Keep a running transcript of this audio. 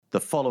The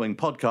following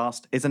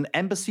podcast is an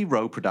Embassy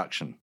Row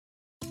production.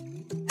 I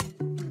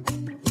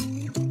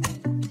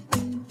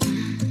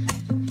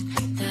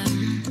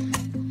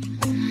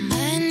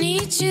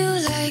need you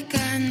like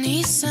I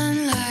need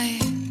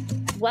sunlight.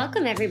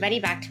 Welcome, everybody,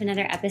 back to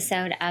another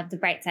episode of the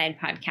Bright Side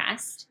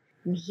Podcast.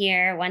 I'm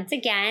here once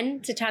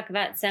again to talk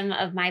about some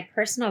of my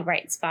personal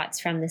bright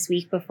spots from this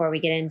week before we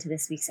get into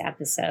this week's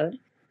episode.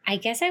 I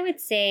guess I would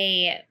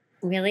say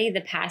really the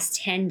past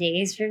 10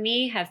 days for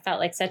me have felt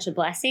like such a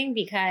blessing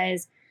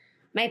because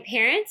my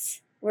parents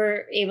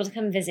were able to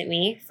come visit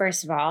me,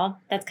 first of all.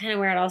 That's kind of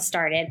where it all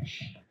started.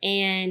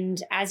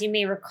 And as you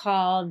may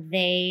recall,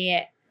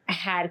 they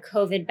had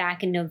COVID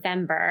back in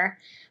November,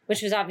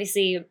 which was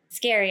obviously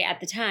scary at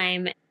the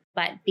time.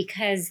 But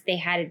because they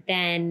had it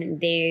then,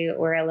 they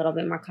were a little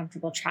bit more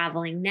comfortable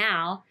traveling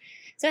now.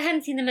 So I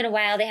hadn't seen them in a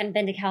while. They hadn't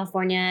been to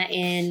California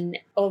in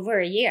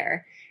over a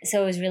year.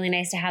 So it was really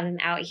nice to have them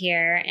out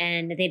here.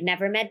 And they'd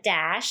never met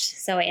Dash.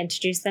 So I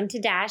introduced them to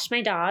Dash,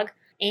 my dog.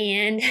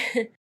 And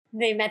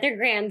they met their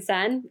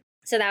grandson.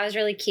 So that was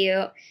really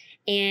cute.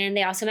 And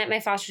they also met my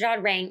foster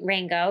dog,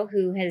 Rango,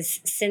 who has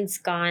since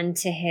gone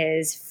to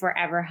his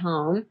forever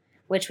home,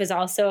 which was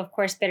also, of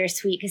course,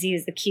 bittersweet because he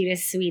was the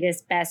cutest,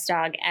 sweetest, best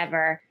dog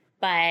ever.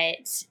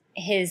 But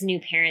his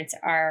new parents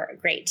are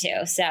great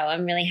too. So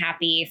I'm really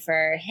happy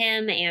for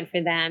him and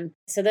for them.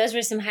 So those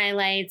were some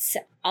highlights.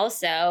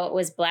 Also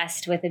was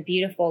blessed with a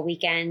beautiful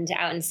weekend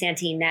out in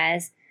Santa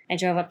Ynez. I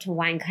drove up to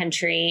wine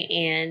country,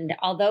 and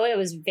although it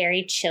was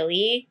very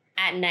chilly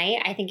at night,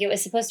 I think it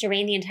was supposed to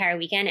rain the entire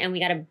weekend, and we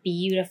got a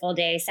beautiful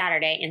day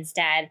Saturday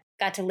instead.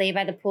 Got to lay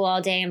by the pool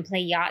all day and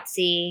play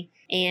Yahtzee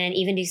and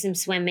even do some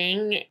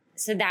swimming.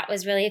 So that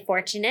was really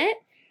fortunate.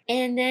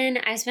 And then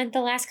I spent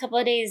the last couple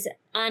of days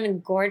on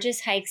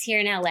gorgeous hikes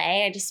here in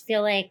LA. I just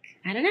feel like,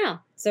 I don't know,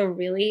 it's a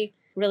really,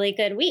 really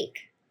good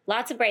week.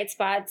 Lots of bright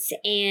spots.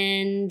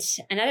 And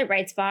another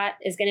bright spot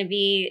is going to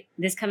be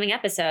this coming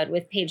episode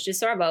with Paige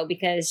DeSorbo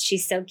because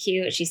she's so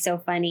cute. She's so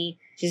funny.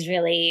 She's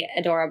really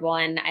adorable.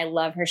 And I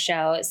love her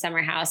show,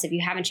 Summer House. If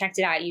you haven't checked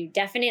it out, you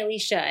definitely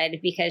should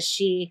because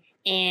she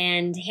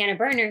and Hannah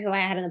Berner, who I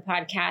had on the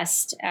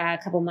podcast a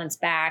couple months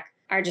back,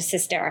 are just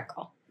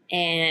hysterical.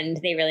 And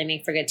they really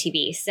make for good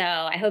TV. So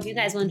I hope you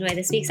guys will enjoy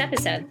this week's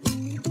episode.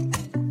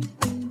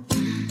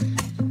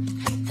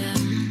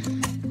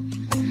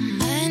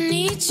 I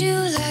need you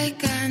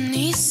like I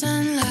need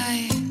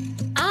sunlight.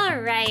 All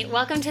right,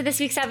 welcome to this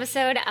week's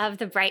episode of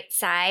The Bright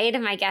Side.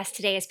 My guest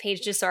today is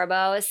Paige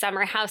DeSorbo,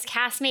 Summer House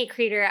castmate,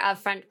 creator of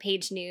Front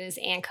Page News,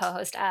 and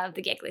co-host of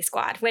The Giggly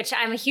Squad, which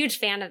I'm a huge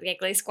fan of The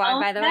Giggly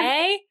Squad, by the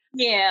way.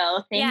 Thank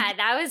you.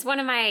 That was one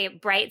of my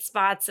bright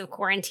spots of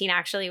quarantine,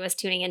 actually, was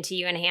tuning into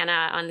you and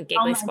Hannah on The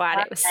Giggly Squad.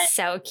 God. It was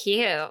so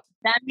cute.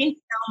 That means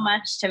so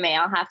much to me.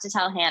 I'll have to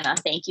tell Hannah.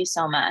 Thank you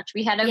so much.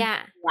 We had a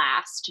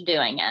blast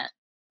doing it.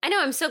 I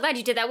know. I'm so glad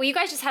you did that. Well, you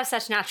guys just have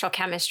such natural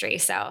chemistry.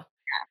 So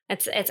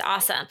it's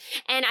awesome.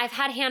 And I've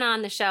had Hannah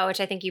on the show, which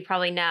I think you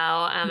probably know.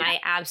 I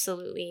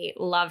absolutely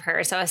love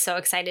her. So I was so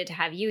excited to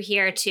have you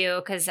here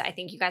too, because I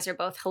think you guys are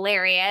both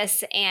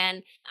hilarious.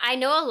 And I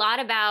know a lot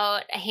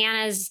about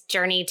Hannah's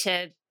journey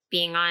to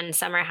being on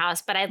Summer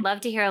House, but I'd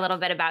love to hear a little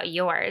bit about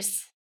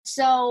yours.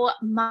 So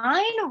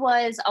mine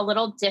was a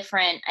little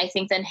different, I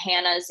think, than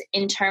Hannah's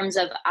in terms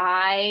of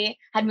I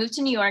had moved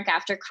to New York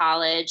after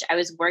college. I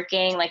was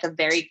working like a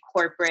very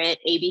corporate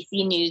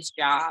ABC News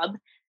job.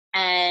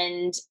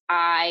 And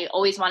I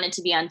always wanted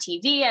to be on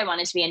TV. I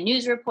wanted to be a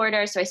news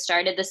reporter. So I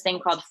started this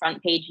thing called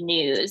Front Page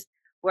News,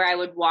 where I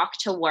would walk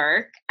to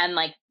work and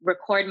like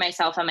record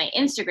myself on my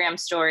Instagram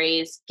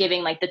stories,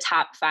 giving like the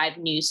top 5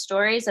 news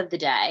stories of the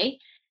day.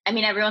 I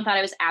mean, everyone thought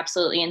I was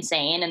absolutely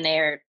insane, and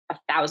they're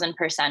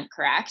 1,000%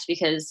 correct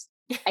because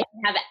I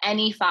didn't have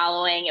any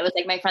following. It was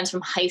like my friends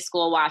from high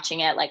school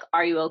watching it, like,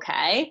 are you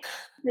okay?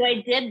 So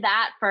I did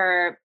that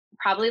for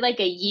probably like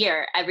a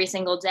year every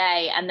single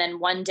day. And then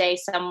one day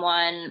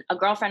a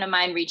girlfriend of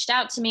mine reached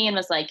out to me and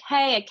was like,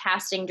 hey, a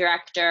casting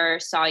director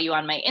saw you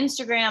on my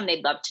Instagram.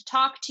 They'd love to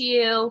talk to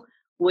you.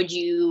 Would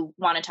you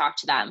want to talk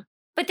to them?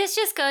 But this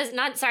just goes,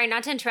 not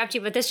to interrupt you,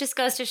 but this just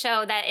goes to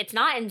show that it's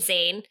not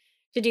insane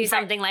to do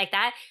something like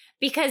that.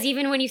 Because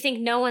even when you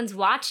think no one's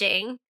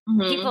watching,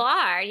 people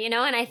are,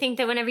 and I think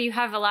that when you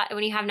have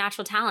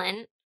natural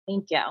talent,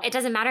 thank you. It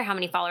doesn't matter how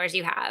many followers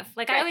you have.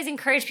 Like I always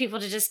encourage people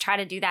to just try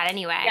to do that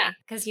anyway,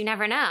 because you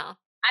never know.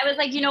 I was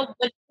like,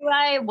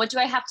 what do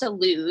I have to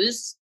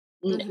lose?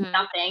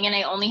 Nothing. And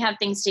I only have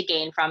things to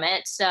gain from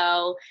it.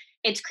 So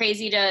it's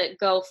crazy to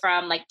go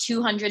from like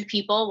 200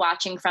 people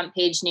watching Front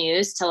Page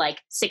News to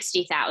like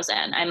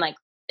 60,000. I'm like,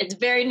 it's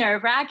very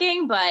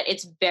nerve-wracking, but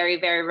it's very,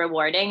 very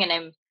rewarding. And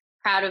I'm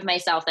proud of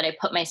myself that I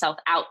put myself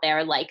out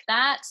there like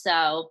that.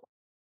 So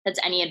that's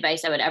any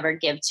advice I would ever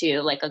give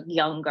to like a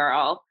young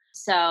girl.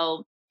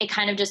 So it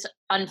kind of just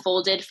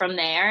unfolded from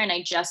there. And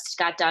I just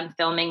got done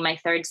filming my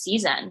 3rd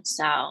season.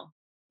 So.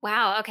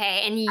 Wow.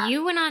 Okay. And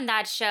you went on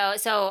that show.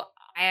 So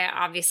I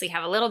obviously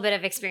have a little bit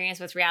of experience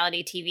with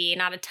reality TV,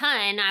 not a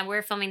ton.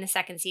 We're filming the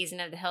 2nd season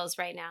of The Hills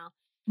right now.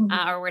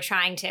 or we're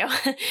trying to.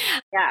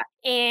 Yeah.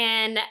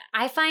 And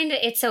I find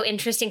it so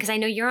interesting because I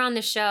know you're on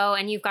the show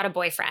and you've got a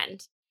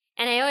boyfriend.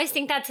 And I always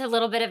think that's a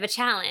little bit of a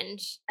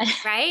challenge,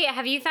 right?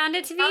 Have you found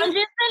it to be? Challenge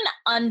is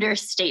an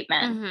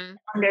understatement. Mm-hmm.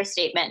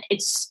 Understatement.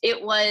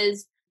 It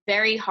was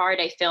very hard.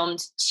 I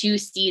filmed 2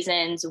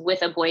 seasons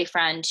with a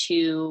boyfriend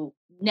who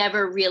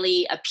never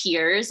really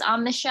appears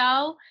on the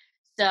show.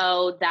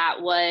 So that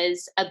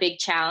was a big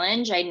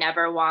challenge. I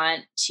never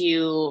want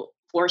to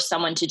force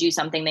someone to do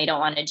something they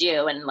don't want to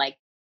do. And like,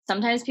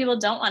 sometimes people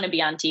don't want to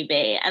be on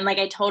TV. And like,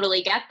 I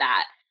totally get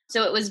that.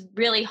 So it was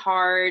really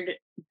hard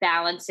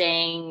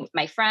balancing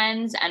my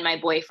friends and my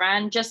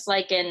boyfriend, just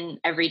like in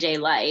everyday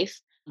life.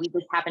 We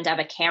just happen to have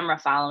a camera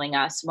following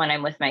us when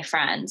I'm with my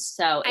friends.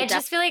 So I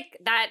just feel like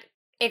that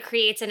it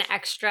creates an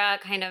extra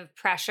kind of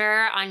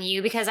pressure on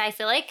you, because I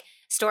feel like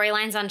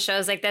storylines on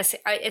shows like this,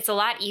 it's a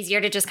lot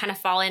easier to just kind of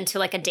fall into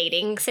like a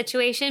dating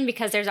situation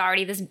because there's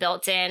already this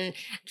built-in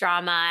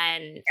drama,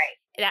 and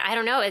I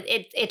don't know,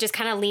 it just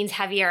kind of leans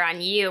heavier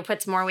on you,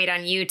 puts more weight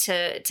on you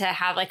to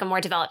have like a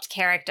more developed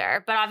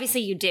character. But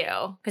obviously you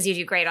do, because you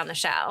do great on the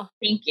show.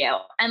 Thank you.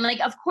 And like,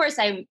 of course,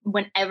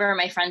 whenever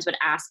my friends would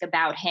ask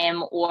about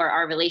him or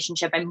our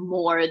relationship, I'm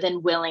more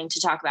than willing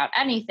to talk about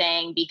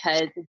anything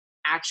because it's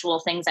actual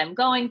things I'm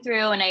going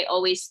through. And I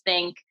always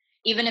think,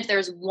 even if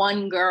there's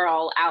one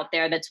girl out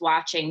there that's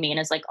watching me and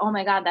is like, oh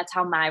my God, that's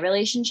how my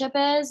relationship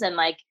is, and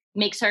like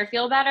makes her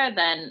feel better,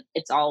 then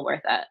it's all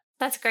worth it.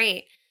 That's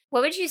great.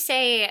 What would you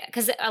say,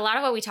 because a lot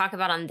of what we talk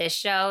about on this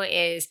show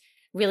is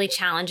really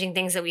challenging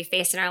things that we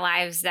face in our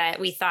lives that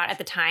we thought at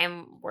the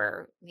time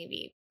were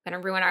maybe going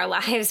to ruin our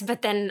lives,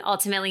 but then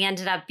ultimately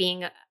ended up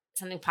being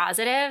something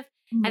positive.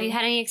 Mm-hmm. Have you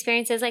had any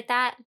experiences like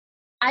that?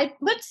 I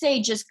would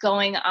say just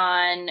going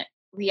on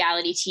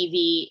reality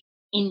TV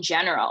in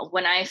general.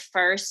 When I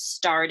first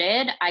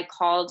started, I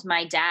called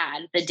my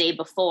dad the day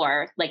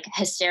before, like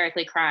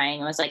hysterically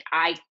crying. I was like,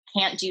 I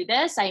can't do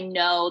this. I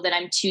know that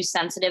I'm too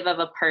sensitive of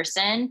a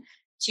person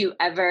to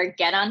ever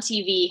get on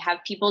TV, have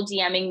people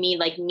DMing me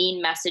like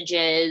mean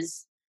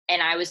messages.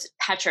 And I was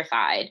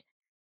petrified.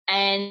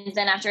 And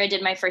then after I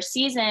did my first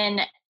season,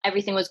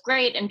 everything was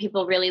great and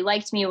people really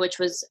liked me, which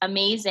was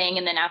amazing.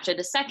 And then after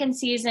the second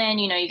season,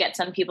 you get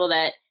some people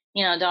that,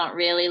 don't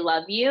really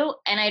love you.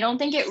 And I don't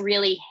think it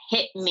really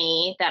hit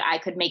me that I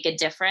could make a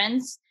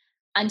difference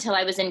until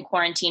I was in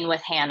quarantine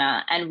with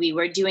Hannah and we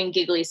were doing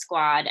Giggly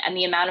Squad, and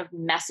the amount of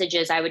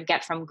messages I would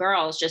get from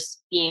girls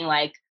just being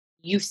like,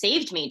 you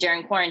saved me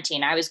during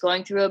quarantine. I was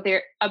going through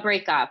a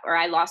breakup, or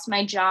I lost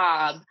my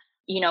job.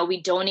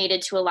 We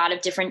donated to a lot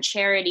of different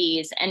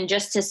charities, and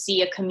just to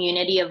see a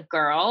community of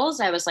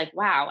girls, I was like,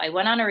 wow, I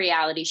went on a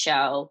reality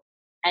show.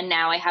 And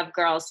now I have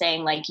girls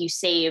saying like, you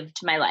saved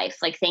my life.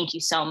 Like, thank you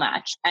so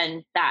much.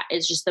 And that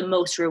is just the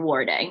most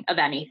rewarding of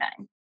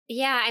anything.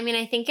 Yeah. I mean,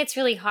 I think it's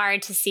really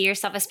hard to see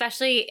yourself,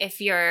 especially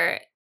if you're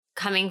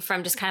coming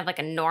from just kind of like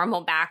a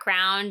normal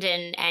background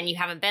and you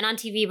haven't been on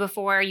TV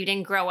before, you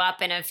didn't grow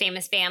up in a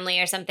famous family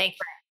or something,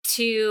 right,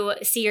 to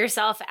see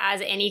yourself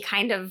as any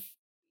kind of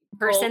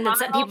person that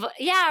some people,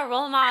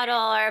 role model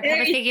or a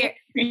public figure.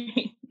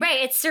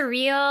 Right. It's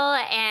surreal.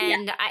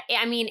 And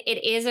I mean,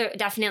 it is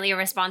definitely a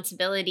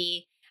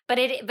responsibility. But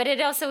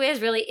it also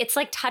is really, it's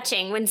like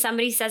touching when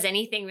somebody says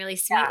anything really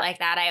sweet like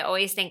that. I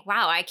always think,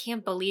 wow, I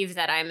can't believe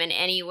that I'm in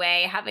any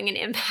way having an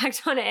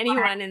impact on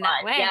anyone in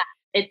that way. Yeah,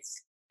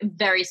 it's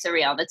very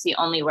surreal. That's the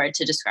only word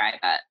to describe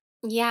it.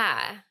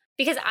 Yeah.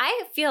 Because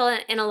I feel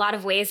in a lot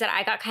of ways that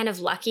I got kind of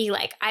lucky.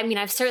 Like, I mean,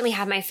 I've certainly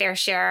had my fair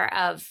share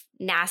of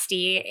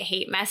nasty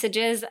hate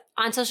messages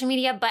on social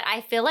media, but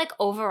I feel like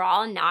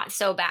overall not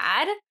so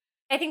bad.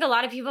 I think a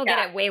lot of people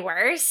get it way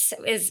worse.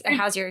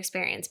 How's your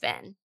experience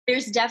been?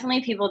 There's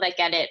definitely people that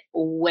get it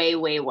way,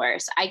 way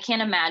worse. I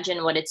can't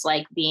imagine what it's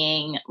like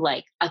being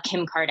like a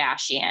Kim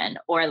Kardashian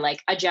or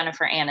like a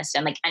Jennifer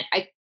Aniston. Like,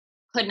 I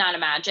could not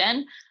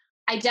imagine.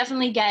 I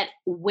definitely get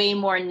way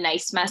more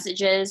nice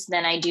messages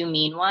than I do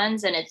mean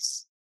ones. And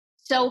it's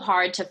so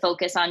hard to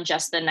focus on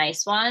just the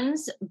nice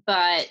ones,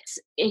 but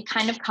it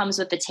kind of comes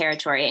with the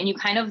territory. And you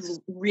kind of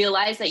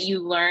realize that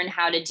you learn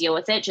how to deal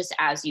with it just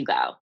as you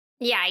go.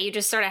 Yeah, you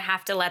just sort of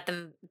have to let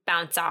them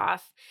bounce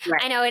off.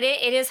 Right. I know it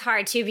is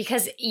hard too,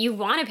 because you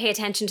want to pay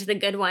attention to the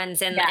good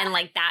ones and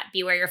like that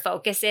be where your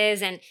focus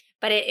is.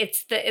 But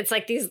it's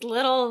like these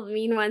little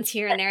mean ones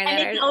here and there. And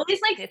it's always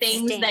like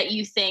things that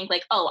you think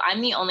like, oh,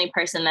 I'm the only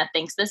person that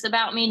thinks this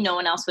about me. No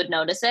one else would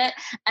notice it.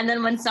 And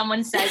then when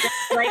someone says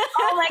it, like,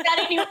 oh my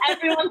God, I knew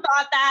everyone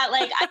thought that.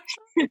 Like,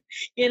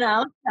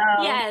 So.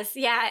 Yes.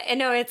 Yeah. And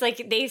no, it's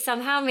like they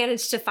somehow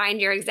managed to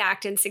find your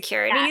exact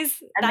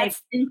insecurities. And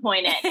that's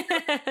pinpoint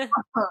it.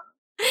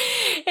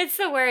 It's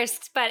the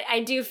worst. But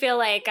I do feel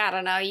like, I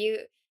don't know,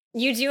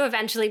 you do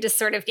eventually just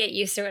sort of get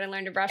used to it and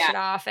learn to brush it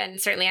off. And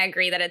certainly I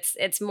agree that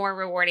it's more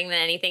rewarding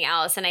than anything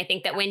else. And I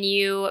think that when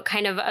you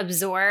kind of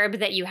absorb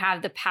that you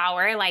have the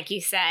power, like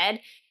you said,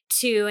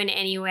 to in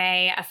any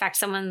way affect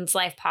someone's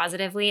life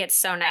positively, it's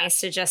so nice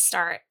to just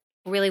start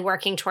really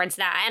working towards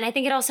that. And I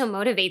think it also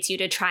motivates you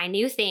to try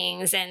new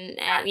things and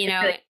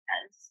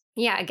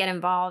get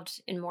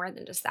involved in more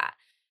than just that.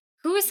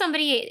 Who is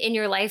somebody in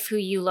your life who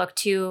you look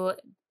to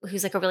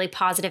who's like a really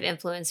positive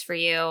influence for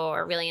you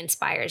or really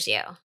inspires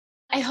you?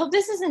 I hope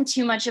this isn't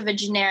too much of a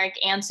generic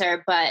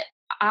answer, but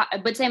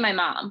I would say my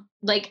mom.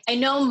 Like, I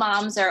know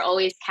moms are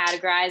always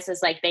categorized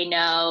as like they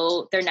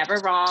know they're never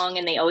wrong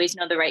and they always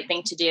know the right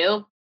thing to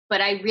do.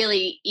 But I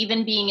really,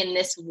 even being in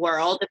this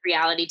world of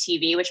reality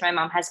TV, which my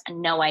mom has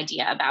no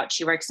idea about,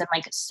 she works in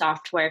like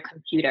software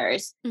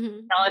computers.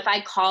 So if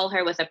I call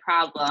her with a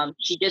problem,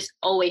 she just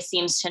always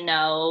seems to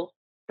know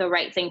the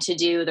right thing to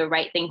do, the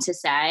right thing to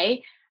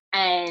say.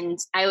 And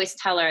I always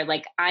tell her,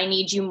 like, I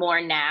need you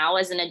more now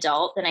as an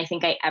adult than I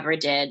think I ever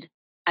did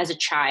as a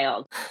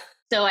child.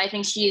 So I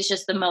think she is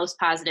just the most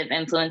positive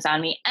influence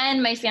on me.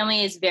 And my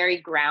family is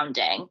very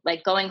grounding.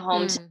 Like going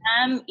home to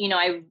them, you know,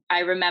 I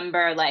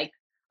remember like,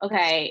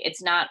 okay,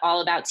 it's not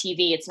all about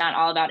TV. It's not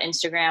all about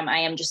Instagram. I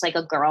am just like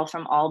a girl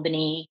from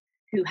Albany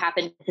who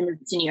happened to move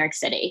to New York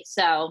City.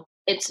 So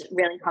it's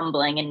really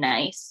humbling and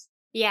nice.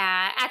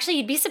 Yeah, actually,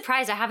 you'd be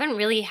surprised. I haven't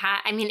really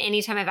I mean,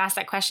 anytime I've asked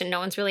that question, no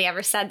one's really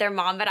ever said their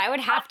mom, but I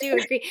would have to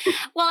agree.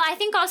 Well, I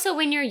think also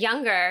when you're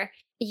younger,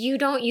 you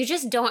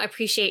just don't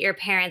appreciate your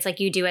parents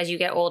like you do as you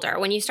get older.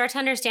 When you start to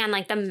understand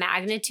like the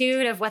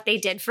magnitude of what they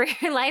did for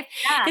your life,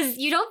 because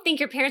you don't think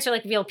your parents are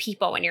like real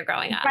people when you're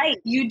growing up. Right.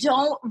 You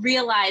don't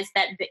realize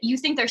that you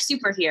think they're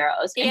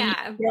superheroes. And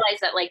you realize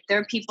that like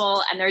they're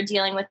people and they're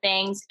dealing with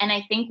things. And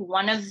I think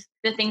one of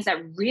the things that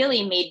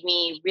really made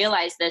me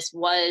realize this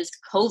was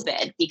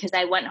COVID, because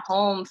I went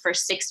home for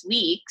 6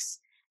 weeks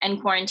and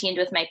quarantined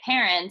with my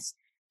parents.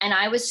 And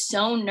I was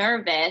so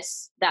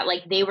nervous that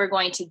like they were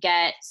going to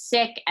get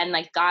sick and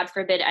like, God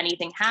forbid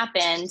anything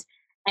happened.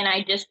 And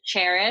I just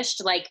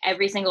cherished like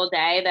every single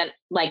day that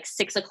like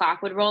 6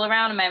 o'clock would roll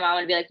around and my mom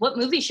would be like, what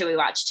movie should we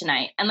watch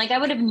tonight? And like, I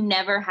would have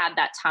never had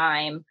that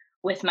time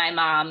with my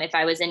mom if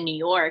I was in New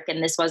York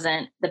and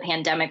the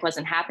pandemic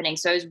wasn't happening.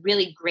 So I was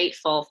really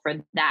grateful for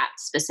that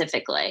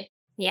specifically.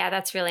 Yeah,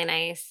 that's really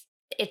nice.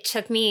 It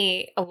took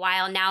me a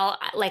while now.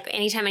 Like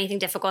anytime anything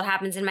difficult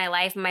happens in my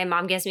life, my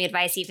mom gives me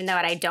advice, even though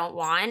I don't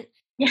want.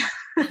 Yeah.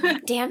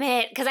 Damn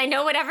it. Because I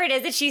know whatever it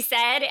is that she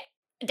said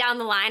down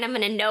the line, I'm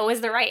going to know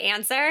is the right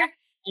answer.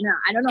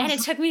 I don't know. And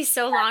it took me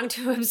so long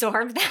to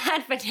absorb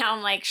that. But now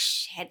I'm like,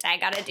 shit, I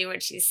got to do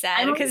what she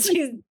said. Because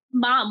she's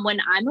mom, when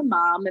I'm a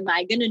mom, am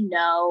I going to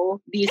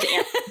know these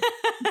answers?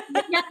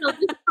 Yeah, they'll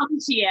just come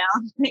to you.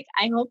 I'm like,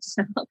 I hope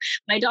so.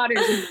 My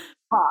daughter's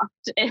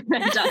shocked.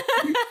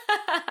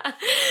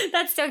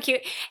 That's so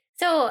cute.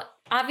 So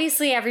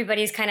obviously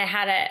everybody's kind of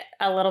had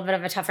a little bit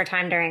of a tougher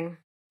time during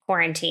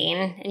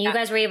quarantine, and you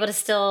guys were able to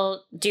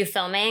still do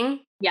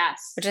filming.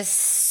 Yes. Which is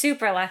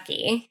super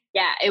lucky.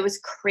 Yeah, it was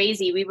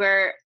crazy. We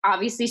were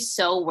obviously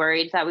so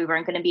worried that we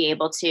weren't going to be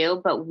able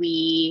to, but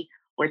we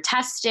were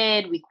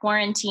tested, we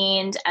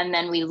quarantined, and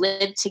then we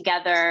lived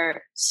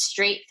together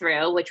straight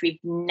through, which we've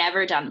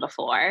never done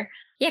before.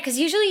 Yeah, because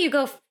usually you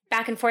go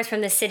back and forth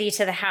from the city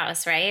to the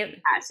house, right?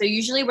 Yeah, so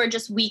usually we're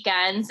just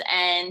weekends,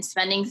 and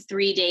spending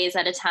 3 days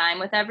at a time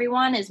with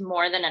everyone is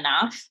more than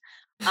enough.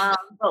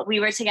 But we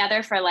were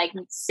together for like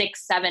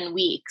 6-7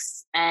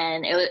 weeks,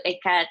 and it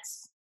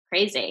gets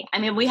crazy. I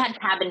mean, we had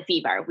cabin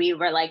fever. We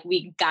were like,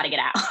 we got to get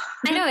out.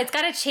 I know, it's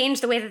got to change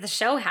the way that the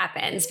show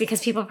happens, because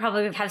people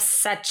probably have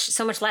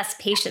so much less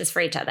patience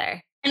for each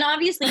other. And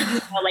obviously, you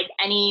know, like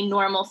any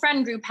normal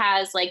friend group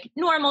has like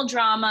normal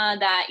drama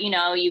that, you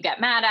know, you get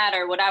mad at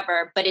or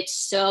whatever, but it's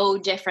so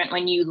different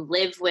when you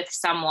live with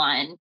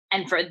someone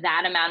and for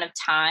that amount of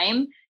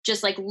time,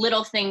 just like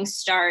little things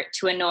start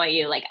to annoy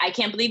you. Like, I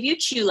can't believe you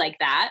chew like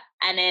that.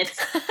 And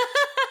it's,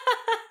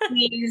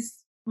 please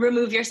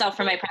remove yourself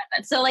from my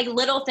presence. So like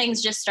little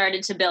things just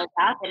started to build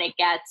up, and it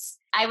gets,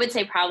 I would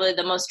say, probably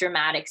the most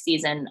dramatic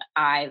season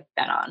I've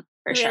been on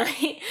for sure.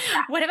 Yeah.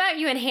 What about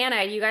you and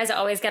Hannah? You guys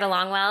always get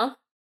along well?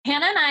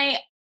 Hannah and I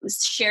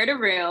shared a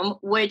room,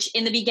 which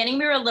in the beginning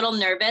we were a little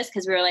nervous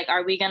because we were like,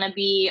 are we going to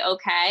be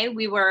okay?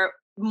 We were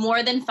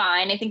more than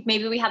fine. I think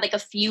maybe we had like a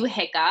few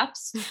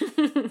hiccups,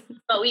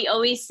 but we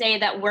always say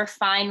that we're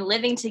fine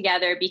living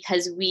together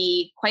because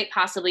we quite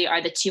possibly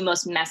are the two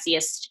most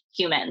messiest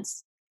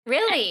humans.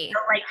 Really? So,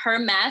 like, her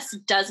mess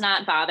does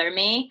not bother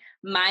me.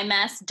 My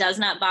mess does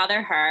not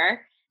bother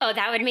her. Oh,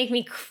 that would make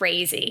me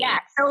crazy. Yeah.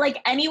 So like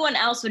anyone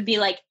else would be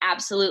like,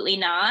 absolutely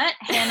not.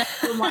 Hannah,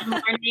 one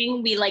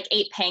morning we like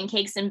ate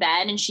pancakes in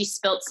bed and she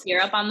spilt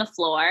syrup on the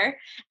floor.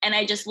 And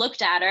I just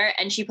looked at her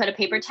and she put a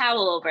paper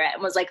towel over it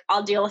and was like,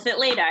 I'll deal with it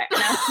later.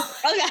 And I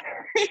was like,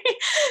 okay.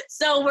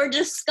 So we're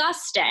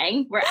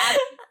disgusting. We're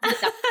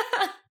disgusting.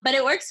 But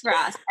it works for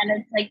us. And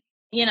it's like,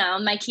 you know,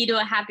 my key to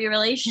a happy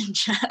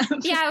relationship.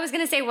 Yeah, I was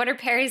going to say, what are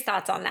Perry's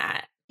thoughts on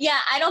that? Yeah,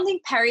 I don't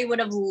think Perry would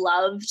have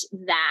loved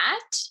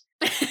that.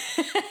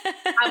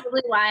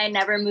 Probably why I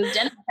never moved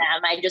in with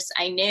him.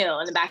 I knew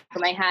in the back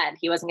of my head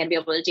he wasn't going to be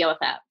able to deal with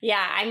it.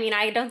 Yeah, I mean,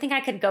 I don't think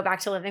I could go back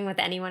to living with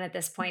anyone at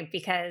this point,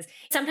 because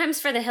sometimes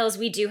for The Hills,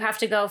 we do have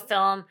to go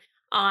film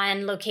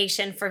on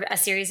location for a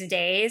series of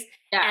days.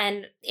 Yeah.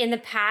 And in the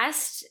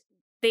past,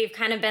 they've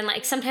kind of been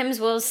like, sometimes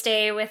we'll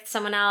stay with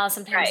someone else,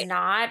 sometimes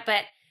not.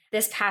 But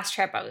this past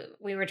trip,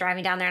 we were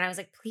driving down there and I was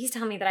like, please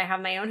tell me that I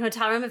have my own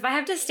hotel room. If I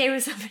have to stay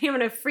with somebody, I'm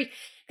going to freak.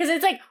 Because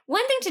it's like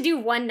one thing to do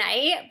one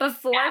night, but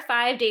 4 or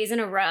 5 days in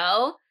a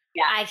row,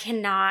 I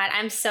cannot.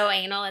 I'm so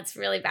anal. It's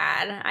really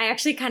bad. I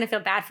actually kind of feel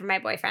bad for my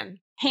boyfriend.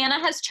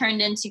 Hannah has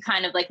turned into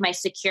kind of like my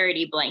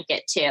security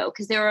blanket too,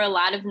 because there were a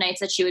lot of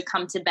nights that she would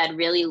come to bed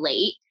really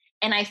late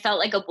and I felt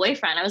like a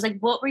boyfriend. I was like,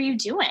 what were you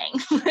doing?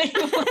 Like,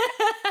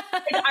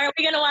 are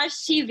we going to watch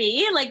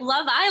TV? Like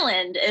Love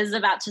Island is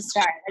about to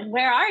start. Like,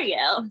 where are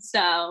you?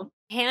 So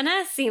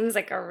Hannah seems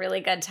like a really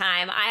good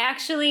time. I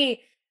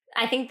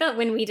think that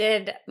when we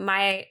did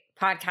my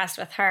podcast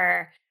with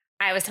her,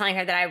 I was telling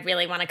her that I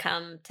really want to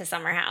come to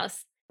Summer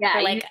House. Yeah,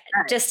 like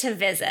just to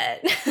visit.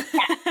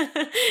 Yeah.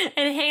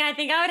 And hey, I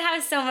think I would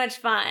have so much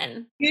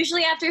fun.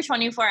 Usually after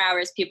 24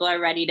 hours, people are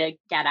ready to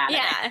get out of it.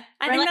 Yeah,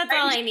 I think that's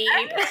all I need.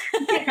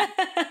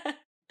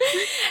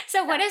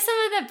 So what have some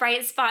of the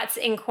bright spots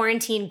in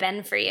quarantine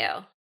been for you?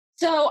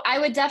 So I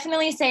would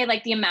definitely say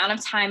like the amount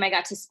of time I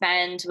got to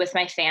spend with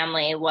my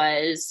family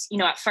was,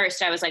 at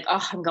first I was like,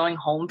 oh, I'm going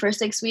home for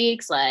 6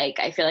 weeks. Like,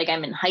 I feel like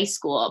I'm in high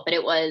school, but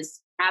it was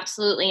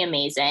absolutely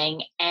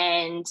amazing.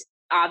 And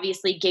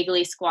obviously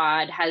Giggly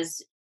Squad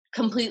has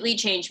completely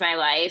changed my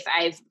life.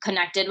 I've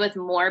connected with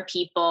more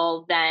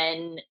people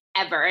than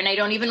ever. And I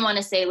don't even want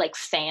to say like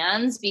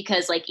fans,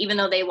 because like, even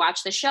though they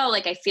watch the show,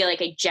 like I feel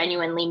like I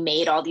genuinely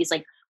made all these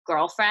like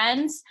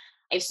girlfriends.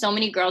 I have so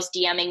many girls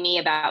DMing me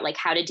about like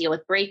how to deal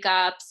with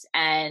breakups.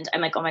 And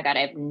I'm like, oh my God,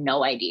 I have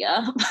no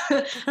idea.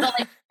 But like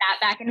that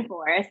back and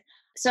forth.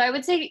 So I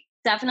would say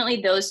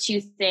definitely those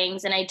two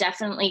things. And I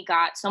definitely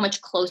got so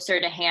much closer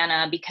to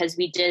Hannah because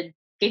we did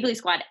Giggly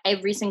Squad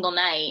every single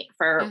night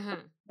for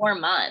 4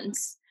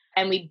 months.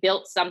 And we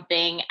built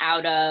something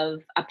out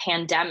of a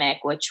pandemic,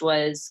 which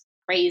was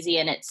crazy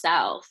in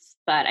itself.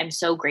 But I'm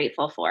so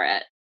grateful for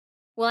it.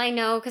 Well, I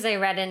know because I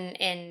read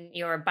in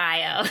your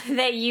bio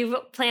that you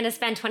plan to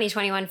spend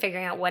 2021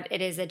 figuring out what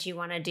it is that you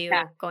want to do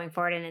going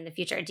forward and in the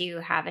future. Do you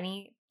have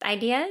any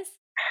ideas?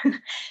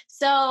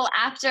 So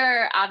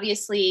after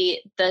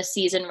obviously the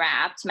season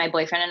wrapped, my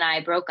boyfriend and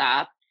I broke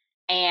up,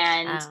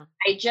 and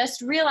I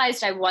just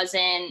realized I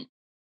wasn't,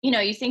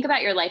 you think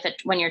about your life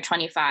when you're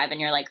 25 and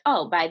you're like,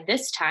 oh, by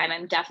this time,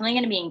 I'm definitely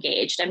going to be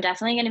engaged. I'm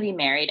definitely going to be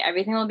married.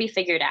 Everything will be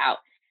figured out.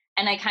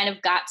 And I kind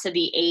of got to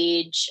the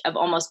age of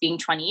almost being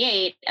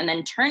 28 and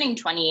then turning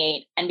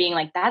 28 and being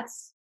like, I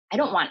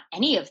don't want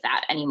any of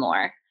that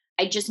anymore.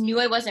 I just knew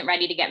I wasn't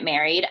ready to get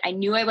married. I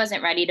knew I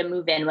wasn't ready to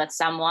move in with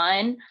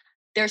someone.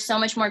 There's so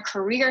much more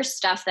career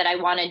stuff that I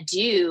want to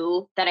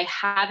do that I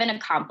haven't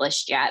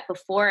accomplished yet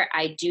before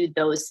I do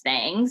those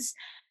things.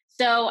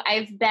 So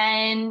I've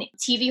been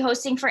TV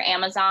hosting for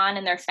Amazon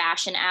in their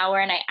fashion hour.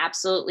 And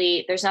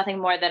there's nothing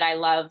more that I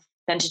love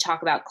than to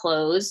talk about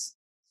clothes.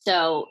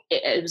 So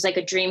it was like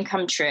a dream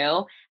come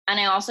true.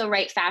 And I also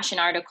write fashion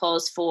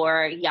articles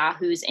for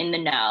Yahoo's In the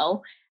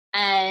Know.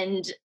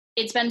 And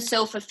it's been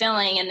so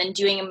fulfilling. And then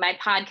doing my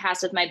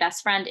podcast with my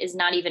best friend is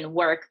not even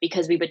work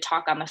because we would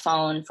talk on the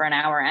phone for an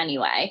hour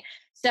anyway.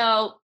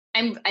 So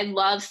I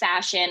love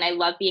fashion. I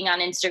love being on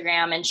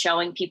Instagram and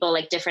showing people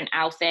like different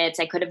outfits.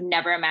 I could have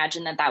never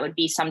imagined that would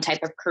be some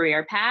type of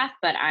career path,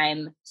 but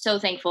I'm so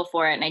thankful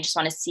for it. And I just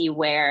want to see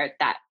where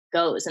that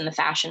goes in the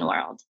fashion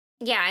world.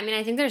 Yeah, I mean,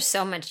 I think there's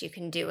so much you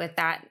can do with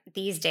that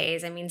these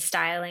days. I mean,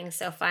 styling's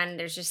so fun.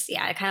 There's just,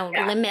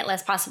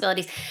 limitless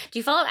possibilities. Do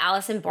you follow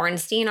Allison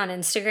Bornstein on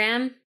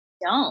Instagram?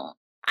 Don't.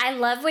 I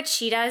love what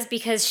she does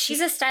because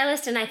she's a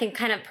stylist and I think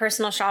kind of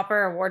personal shopper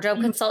or wardrobe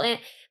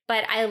consultant.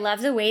 But I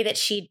love the way that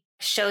she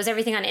shows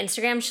everything on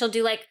Instagram. She'll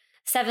do like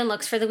 7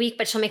 looks for the week,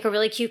 but she'll make a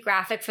really cute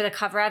graphic for the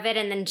cover of it.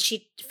 And then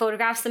she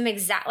photographs them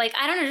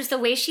just the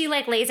way she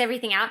like lays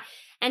everything out.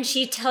 And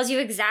she tells you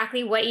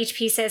exactly what each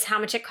piece is, how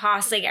much it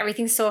costs. Like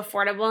everything's so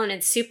affordable and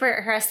it's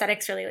her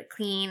aesthetic's really like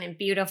clean and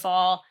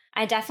beautiful.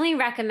 I definitely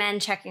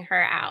recommend checking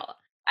her out.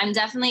 I'm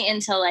definitely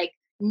into like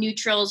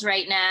neutrals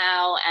right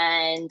now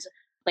and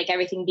like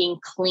everything being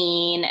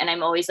clean. And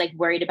I'm always like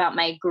worried about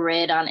my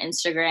grid on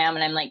Instagram.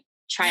 And I'm like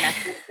trying not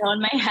to go in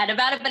my head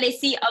about it. But I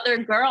see other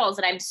girls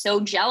and I'm so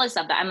jealous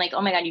of that. I'm like,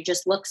 oh my God, you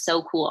just look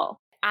so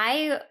cool.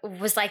 I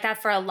was like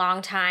that for a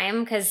long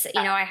time because,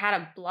 I had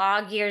a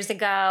blog years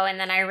ago and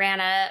then I ran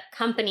a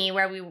company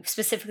where we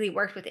specifically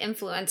worked with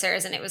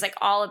influencers and it was like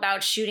all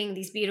about shooting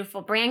these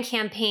beautiful brand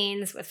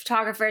campaigns with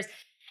photographers.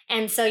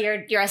 And so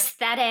your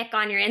aesthetic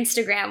on your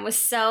Instagram was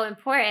so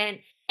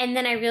important. And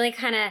then I really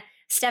kind of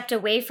stepped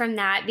away from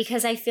that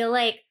because I feel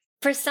like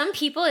for some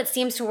people, it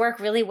seems to work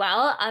really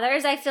well.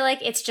 Others, I feel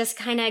like it's just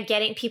kind of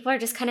people are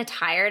just kind of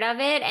tired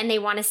of it and they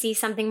want to see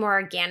something more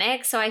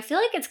organic. So I feel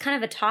like it's kind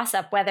of a toss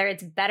up whether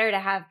it's better to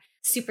have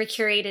super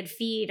curated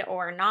feed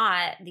or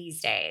not these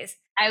days.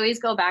 I always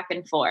go back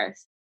and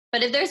forth.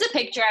 But if there's a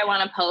picture I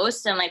want to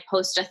post and like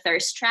post a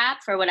thirst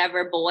trap for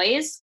whatever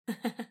boys,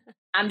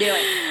 I'm doing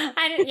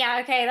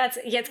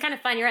it. It's kind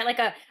of fun. You're at like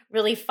a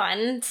really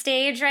fun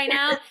stage right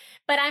now.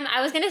 But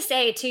I was going to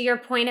say to your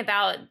point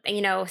about,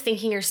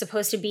 thinking you're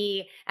supposed to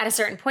be at a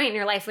certain point in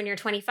your life when you're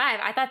 25,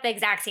 I thought the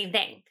exact same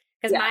thing.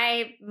 Because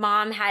my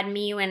mom had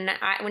me when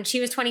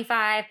she was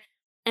 25.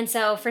 And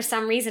so for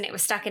some reason, it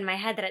was stuck in my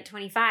head that at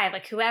 25,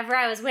 like whoever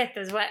I was with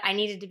was what I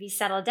needed to be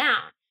settled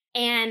down.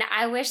 And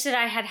I wish that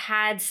I had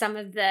had some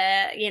of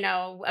the,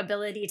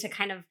 ability to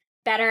kind of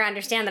better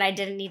understand that I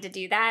didn't need to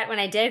do that when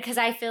I did. Cause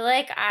I feel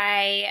like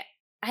I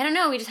don't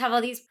know, we just have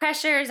all these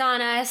pressures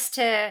on us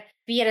to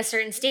be at a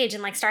certain stage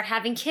and like start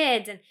having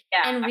kids.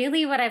 And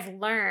really what I've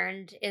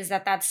learned is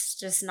that that's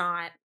just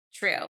not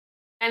true.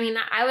 I mean,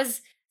 I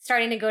was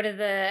starting to go to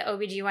the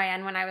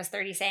OBGYN when I was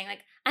 30 saying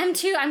like, I'm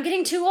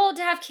getting too old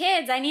to have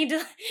kids. I need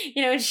to,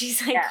 and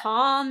she's like,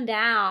 calm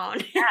down.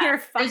 Yeah. You're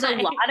fine. There's a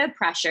lot of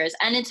pressures.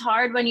 And it's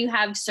hard when you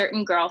have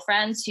certain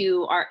girlfriends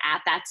who are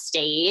at that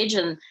stage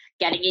and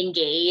getting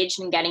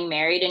engaged and getting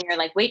married. And you're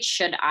like, wait,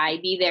 should I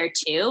be there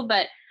too?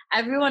 But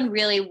everyone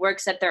really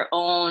works at their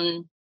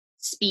own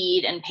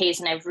speed and pace.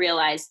 And I've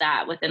realized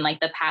that within like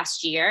the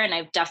past year. And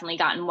I've definitely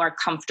gotten more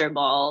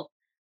comfortable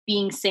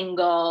being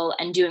single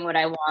and doing what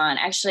I want.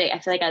 Actually, I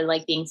feel like I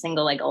like being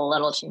single like a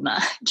little too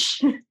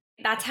much.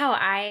 That's how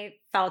I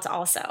felt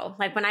also.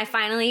 Like when I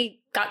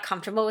finally got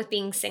comfortable with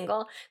being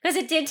single, because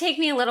it did take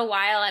me a little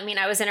while. I mean,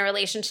 I was in a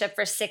relationship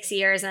for 6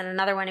 years and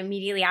another one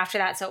immediately after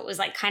that. So it was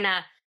like kind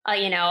of,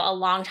 a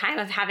long time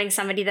of having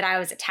somebody that I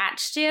was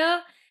attached to.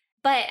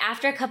 But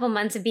after a couple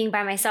months of being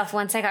by myself,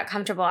 once I got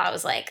comfortable, I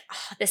was like,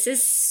 oh, this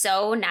is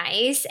so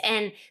nice.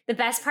 And the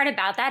best part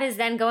about that is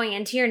then going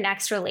into your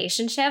next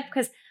relationship,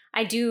 because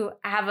I do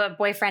have a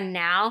boyfriend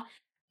now,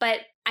 but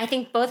I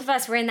think both of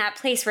us were in that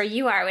place where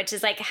you are, which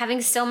is like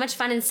having so much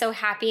fun and so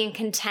happy and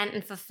content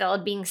and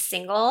fulfilled being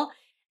single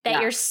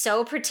that you're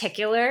so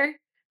particular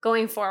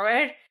going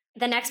forward.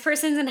 The next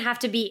person's going to have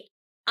to be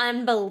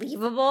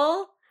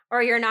unbelievable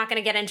or you're not going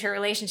to get into a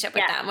relationship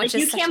with them. Which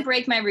like you can't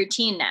break my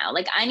routine now.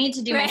 Like I need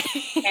to do my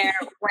skincare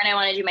when I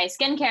want to do my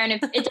skincare. And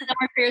if it doesn't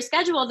work for your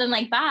schedule, then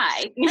like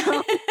bye.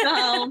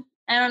 So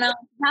I don't know what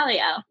to tell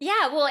you.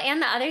 Yeah, well,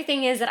 and the other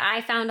thing is that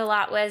I found a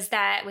lot was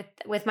that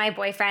with my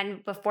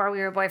boyfriend, before we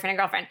were boyfriend and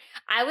girlfriend,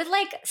 I would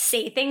like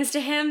say things to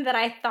him that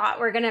I thought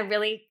were going to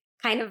really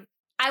kind of,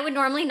 I would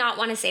normally not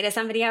want to say to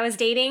somebody I was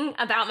dating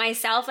about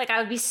myself. Like I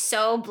would be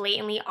so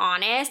blatantly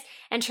honest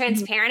and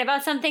transparent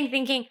about something,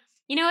 thinking,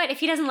 you know what, if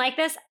he doesn't like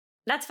this,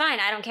 that's fine.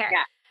 I don't care.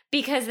 Yeah.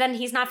 Because then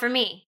he's not for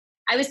me.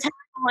 I was telling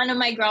one of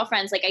my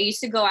girlfriends, like I used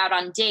to go out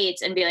on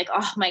dates and be like,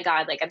 oh my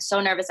God, like I'm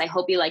so nervous. I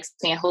hope he likes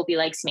me. I hope he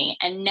likes me.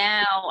 And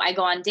now I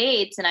go on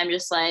dates and I'm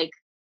just like,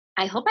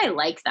 I hope I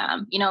like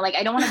them. Like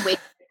I don't want to waste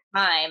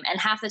time. And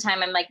half the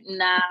time I'm like,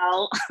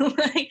 no.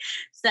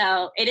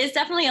 So it is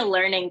definitely a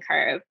learning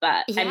curve,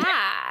 but I'm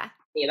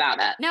happy about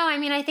it. No, I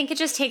mean, I think it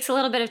just takes a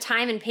little bit of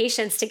time and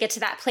patience to get to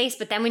that place.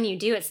 But then when you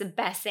do, it's the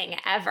best thing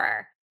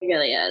ever. It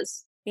really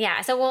is.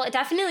 Yeah. So we'll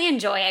definitely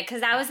enjoy it,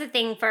 because that was the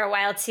thing for a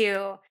while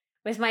too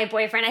with my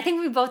boyfriend. I think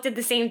we both did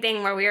the same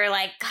thing where we were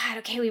like, God,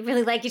 okay, we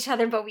really like each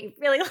other, but we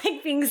really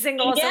like being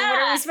single. Yeah. So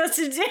what are we supposed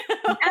to do?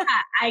 Yeah,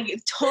 I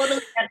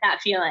totally get that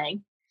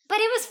feeling. But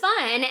it was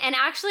fun. And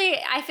actually,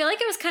 I feel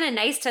like it was kind of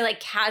nice to like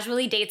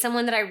casually date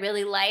someone that I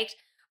really liked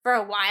for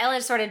a while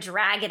and sort of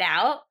drag it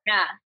out.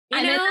 Yeah.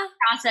 I'm in that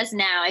process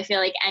now. I feel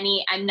like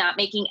I'm not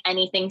making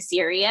anything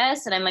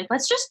serious. And I'm like,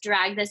 let's just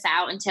drag this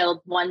out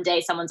until one day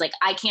someone's like,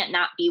 I can't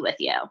not be with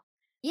you.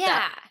 Yeah. So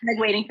I'm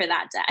like waiting for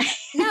that day.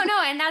 No.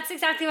 And that's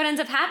exactly what ends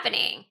up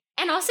happening.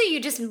 And also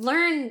you just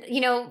learn,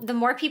 the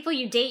more people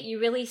you date, you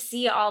really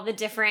see all the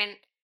different,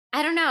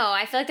 I don't know.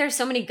 I feel like there's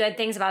so many good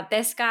things about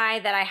this guy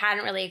that I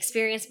hadn't really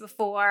experienced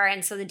before.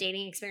 And so the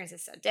dating experience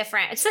is so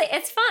different.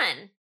 It's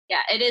fun.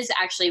 Yeah, it is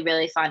actually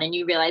really fun. And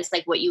you realize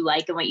like what you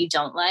like and what you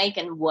don't like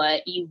and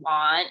what you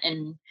want.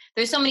 And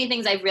there's so many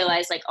things I've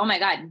realized like, oh my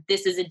God,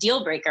 this is a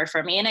deal breaker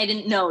for me. And I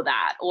didn't know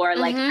that. Or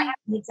like, I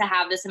need to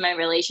have this in my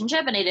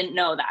relationship and I didn't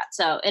know that.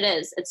 So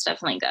it's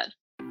definitely good.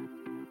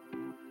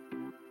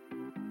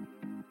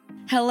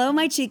 Hello,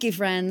 my cheeky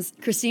friends.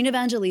 Christina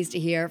Evangelista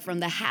here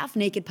from the Half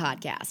Naked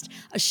Podcast,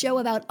 a show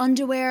about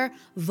underwear,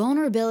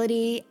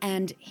 vulnerability,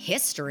 and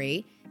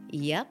history.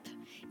 Yep.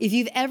 If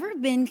you've ever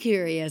been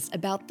curious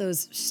about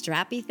those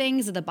strappy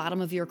things at the bottom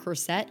of your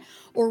corset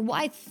or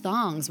why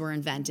thongs were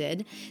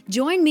invented,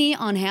 join me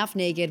on Half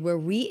Naked, where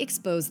we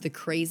expose the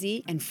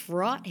crazy and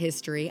fraught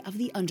history of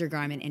the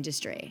undergarment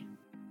industry.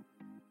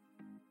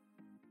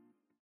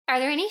 Are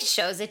there any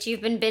shows that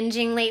you've been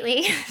binging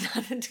lately?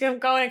 Not to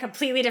go in a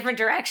completely different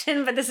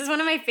direction, but this is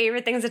one of my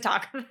favorite things to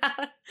talk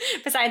about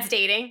besides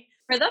dating.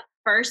 For the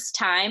first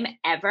time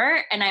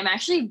ever, and I'm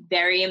actually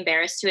very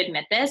embarrassed to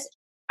admit this,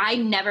 I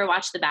never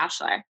watched The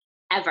Bachelor,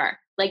 ever.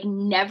 Like,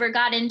 never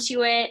got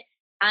into it.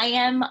 I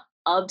am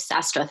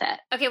obsessed with it.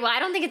 Okay, well, I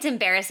don't think it's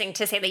embarrassing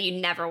to say that you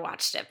never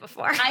watched it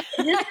before. And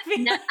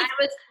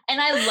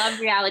I love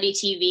reality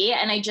TV,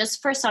 and I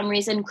just, for some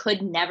reason,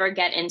 could never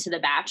get into The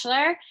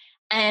Bachelor.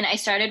 And I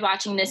started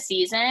watching this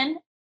season.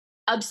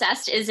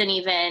 Obsessed isn't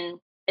even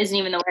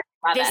the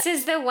word. This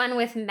is the one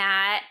with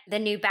Matt, the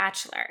new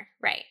Bachelor,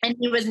 right? And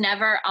he was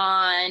never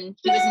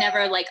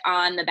like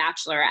on The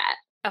Bachelorette.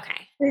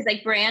 Okay. He's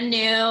like brand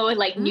new,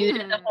 like new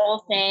to the whole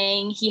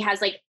thing. He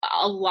has like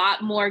a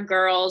lot more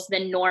girls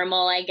than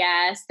normal, I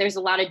guess. There's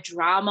a lot of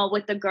drama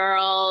with the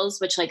girls,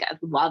 which like I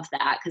love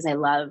that because I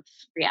love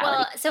reality.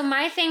 Well, so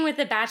my thing with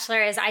The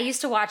Bachelor is I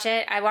used to watch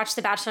it. I watched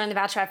The Bachelor and The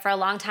Bachelorette for a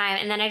long time,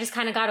 and then I just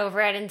kind of got over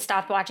it and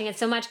stopped watching it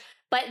so much.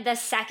 But the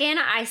second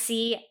I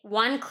see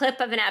one clip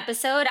of an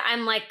episode,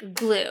 I'm like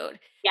glued.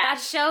 Yeah.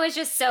 That show is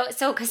just so,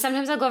 because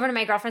sometimes I'll go over to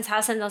my girlfriend's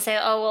house and they'll say,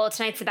 oh, well,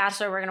 tonight's The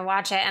Bachelor, we're going to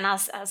watch it. And I'll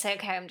say,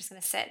 okay, I'm just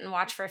going to sit and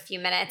watch for a few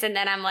minutes. And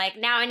then I'm like,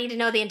 now I need to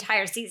know the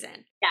entire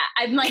season. Yeah,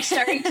 I'm like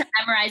starting to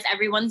memorize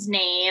everyone's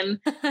name.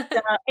 So, and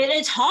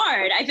it's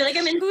hard. I feel like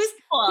I'm in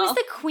school. Who's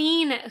the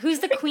queen? Who's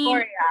the Victoria.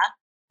 queen?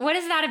 What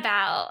is that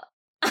about?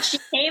 She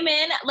came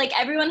in, like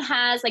everyone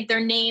has like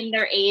their name,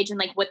 their age, and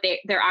like what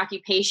their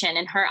occupation,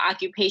 and her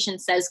occupation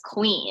says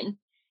queen.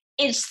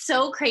 It's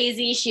so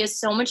crazy. She has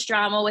so much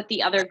drama with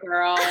the other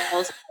girls.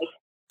 Like,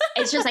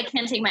 it's just I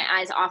can't take my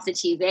eyes off the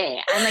TV.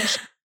 I'm like,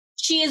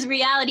 she is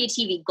reality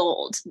TV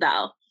gold,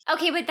 though.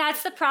 Okay, but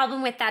that's the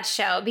problem with that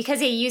show,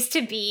 because it used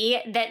to be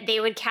that they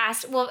would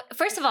cast, well,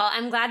 first of all,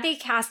 I'm glad they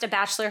cast a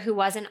Bachelor who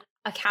wasn't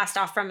a cast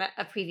off from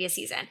a previous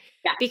season.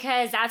 Yeah.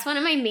 Because that's one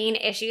of my main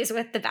issues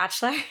with The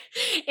Bachelor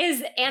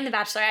and The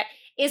Bachelorette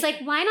is like,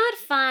 why not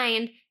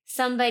find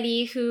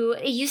somebody who,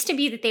 it used to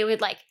be that they would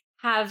like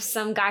have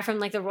some guy from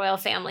like the royal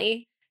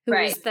family who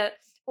Right. was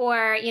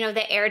or, you know,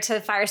 the heir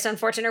to Firestone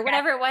Fortune or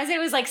whatever it was. It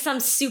was like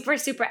some super,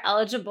 super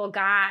eligible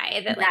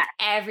guy that like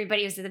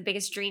everybody was the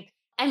biggest dream.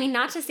 I mean,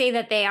 not to say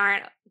that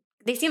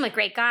they seem like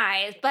great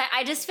guys, but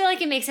I just feel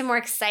like it makes it more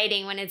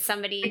exciting when it's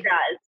somebody. It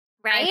does.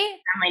 Right? It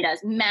definitely does.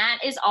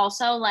 Matt is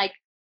also like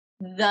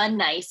the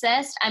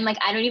nicest. I'm like,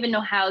 I don't even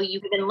know how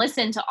you even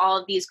listen to all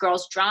of these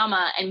girls'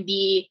 drama and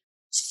be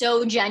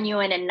so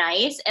genuine and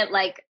nice. It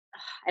like,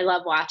 I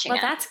love watching it.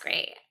 Well, that's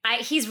great.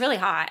 He's really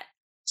hot.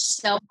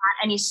 So hot,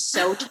 and he's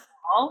so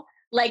tall.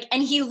 Like,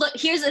 and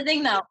here's the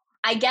thing though.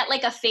 I get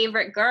like a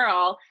favorite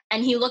girl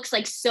and he looks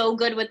like so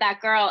good with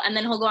that girl, and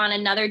then he'll go on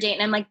another date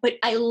and I'm like, but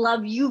I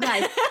love you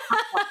guys.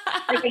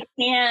 Like I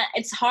can't,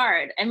 it's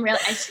hard.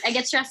 I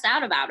get stressed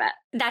out about it.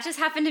 That just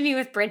happened to me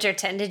with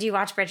Bridgerton. Did you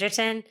watch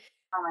Bridgerton?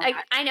 Oh my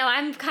God. I know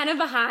I'm kind of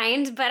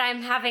behind, but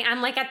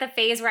I'm like at the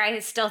phase where I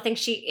still think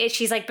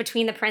she's like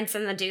between the prince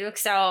and the duke.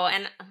 So,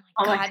 and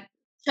oh my God.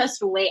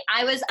 Just wait.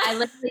 I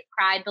literally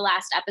cried the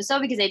last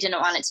episode because I didn't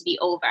want it to be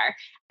over.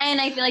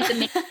 And I feel like the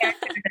main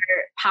characters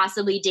are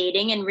possibly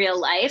dating in real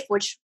life,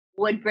 which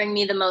would bring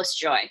me the most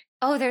joy.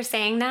 Oh, they're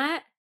saying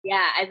that?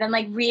 Yeah. I've been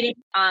like reading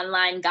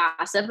online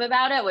gossip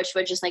about it, which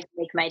would just like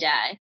make my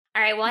day.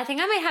 All right. Well, I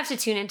think I might have to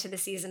tune into the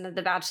season of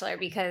The Bachelor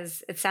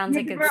because it sounds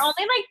like we're only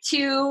like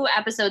 2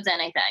 episodes in,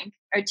 I think,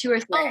 or 2 or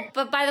 3. Oh,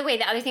 but by the way,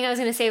 the other thing I was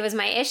going to say was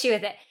my issue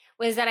with it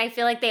was that I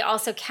feel like they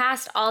also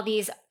cast all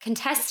these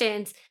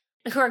contestants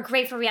who are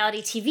great for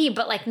reality TV,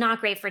 but like not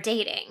great for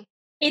dating.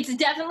 It's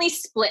definitely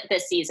split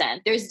this season.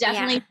 There's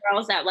definitely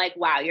girls that like,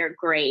 wow, you're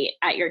great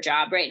at your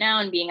job right now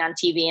and being on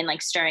TV and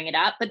like stirring it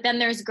up. But then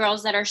there's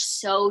girls that are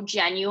so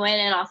genuine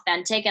and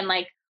authentic and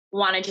like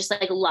want to just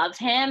like love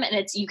him.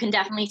 And you can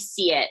definitely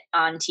see it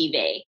on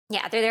TV.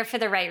 Yeah, they're there for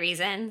the right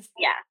reasons.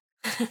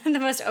 Yeah. The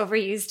most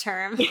overused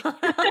term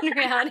on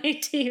reality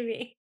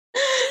TV.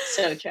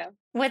 So true.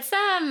 What's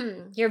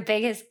your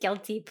biggest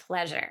guilty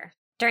pleasure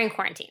during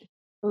quarantine?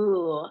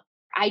 Ooh,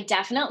 I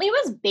definitely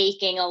was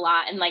baking a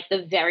lot in like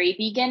the very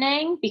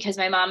beginning because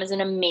my mom is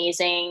an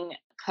amazing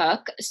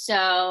cook.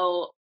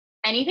 So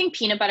anything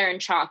peanut butter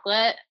and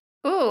chocolate.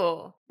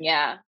 Ooh.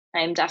 Yeah,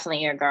 I'm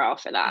definitely your girl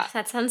for that.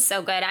 That sounds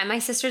so good. My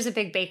sister's a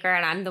big baker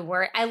and I'm the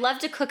worst. I love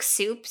to cook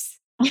soups,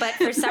 but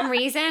for some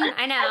reason,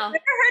 I know. I've never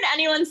heard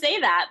anyone say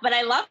that, but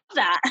I love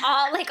that.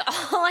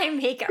 All I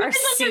make are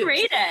soups.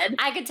 Underrated.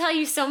 I could tell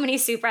you so many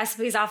soup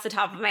recipes off the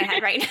top of my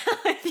head right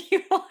now if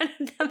you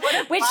wanted them,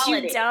 which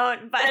quality. you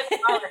don't, but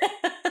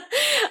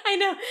I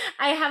know.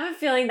 I have a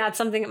feeling that's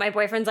something that my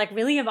boyfriend's like,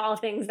 really, of all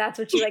things, that's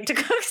what you like to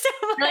cook so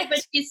much. Like,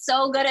 but she's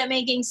so good at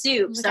making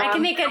soup. So I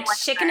can make a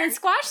chicken and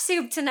squash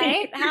soup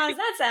tonight. How's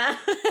that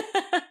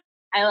sound?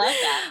 I love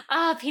that.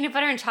 Oh, peanut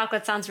butter and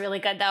chocolate sounds really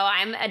good, though.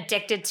 I'm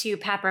addicted to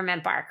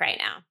peppermint bark right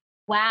now.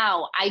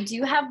 Wow. I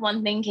do have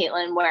one thing,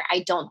 Caitlin, where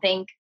I don't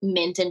think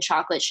mint and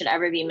chocolate should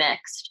ever be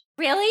mixed.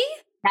 Really?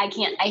 I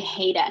can't. I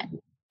hate it.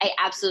 I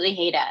absolutely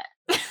hate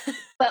it.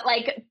 But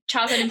like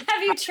chocolate and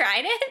Have you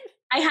tried it?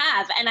 I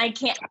have, and I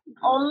can't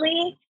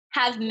only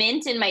have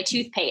mint in my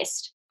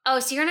toothpaste. Oh,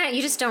 so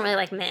you just don't really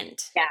like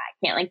mint. Yeah,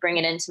 I can't like bring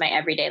it into my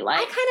everyday life.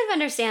 I kind of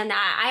understand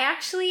that. I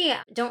actually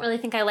don't really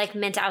think I like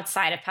mint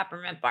outside of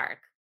peppermint bark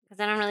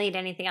because I don't really eat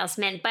anything else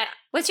mint. But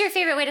what's your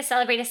favorite way to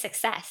celebrate a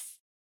success?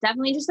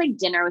 Definitely just like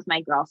dinner with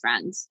my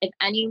girlfriends. If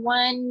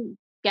anyone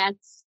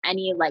gets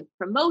any like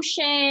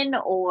promotion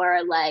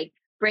or like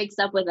breaks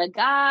up with a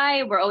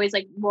guy, we're always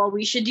like, well,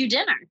 we should do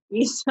dinner.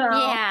 So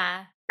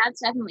Yeah.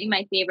 that's definitely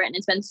my favorite. And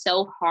it's been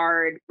so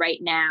hard right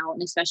now.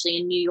 And especially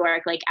in New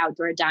York, like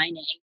outdoor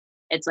dining.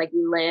 It's like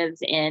we live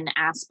in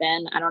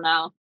Aspen. I don't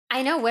know.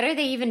 I know. What are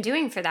they even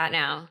doing for that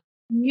now?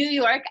 New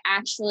York,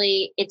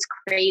 actually, it's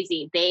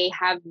crazy. They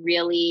have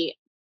really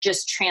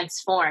just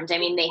transformed. I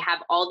mean, they have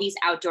all these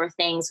outdoor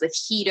things with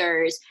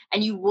heaters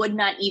and you would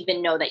not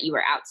even know that you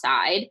were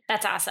outside.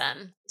 That's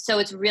awesome. So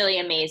it's really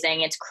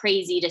amazing. It's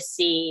crazy to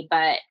see,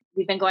 but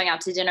we've been going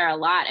out to dinner a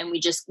lot and we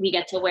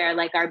get to wear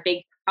like our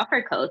big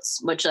puffer coats,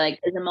 which like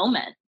is a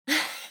moment.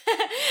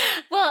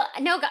 Well,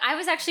 no, I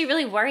was actually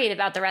really worried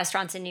about the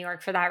restaurants in New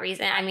York for that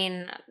reason. I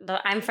mean,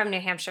 I'm from New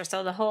Hampshire,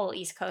 so the whole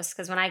East Coast,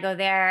 because when I go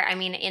there, I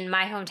mean, in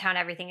my hometown,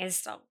 everything is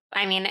still,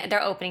 I mean,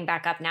 they're opening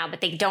back up now, but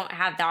they don't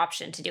have the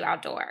option to do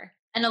outdoor.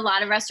 And a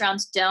lot of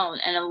restaurants don't,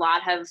 and a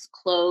lot have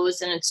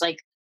closed, and it's like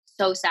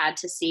so sad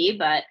to see,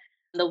 but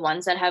the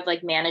ones that have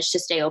like managed to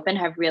stay open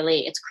have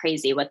really, it's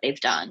crazy what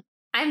they've done.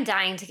 I'm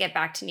dying to get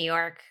back to New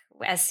York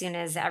as soon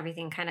as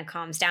everything kind of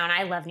calms down.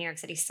 I love New York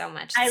City so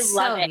much. It's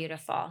love so it.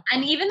 Beautiful.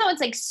 And even though it's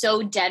like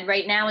so dead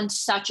right now and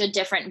such a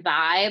different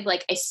vibe,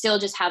 like I still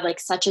just have like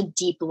such a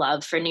deep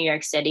love for New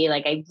York City.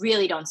 Like I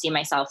really don't see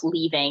myself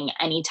leaving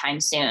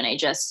anytime soon.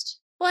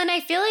 Well, and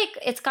I feel like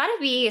it's got to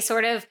be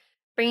sort of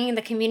bringing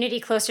the community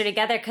closer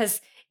together,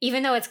 because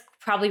even though it's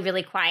probably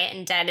really quiet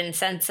and dead in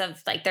sense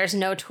of like there's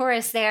no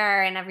tourists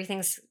there and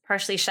everything's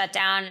partially shut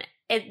down,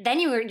 then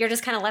you're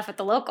just kind of left with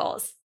the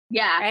locals.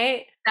 Yeah,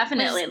 right.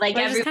 Definitely. Like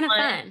everyone, kind of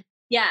fun.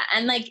 Yeah.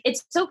 And like,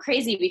 it's so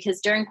crazy because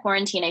during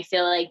quarantine, I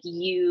feel like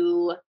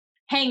you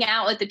hang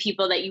out with the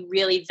people that you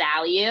really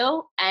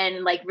value,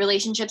 and like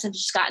relationships have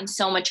just gotten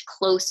so much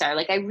closer.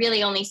 Like I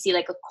really only see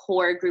like a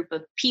core group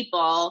of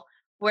people,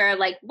 where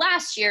like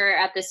last year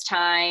at this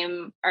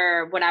time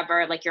or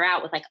whatever, like you're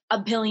out with like a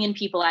billion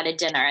people at a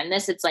dinner, and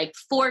this it's like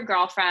 4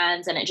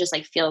 girlfriends and it just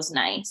like feels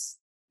nice.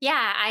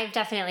 Yeah, I've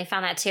definitely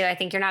found that too. I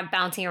think you're not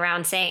bouncing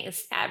around saying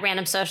at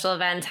random social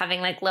events,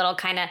 having like little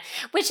kind of,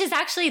 which is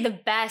actually the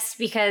best,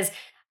 because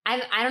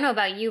I don't know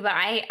about you, but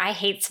I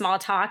hate small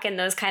talk and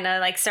those kind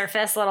of like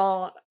surface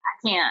little.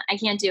 I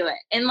can't do it.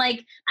 And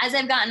like, as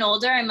I've gotten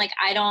older, I'm like,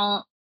 I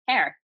don't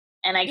care.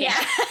 And I can't.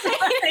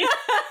 Yeah.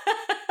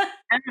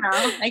 I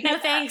don't know. No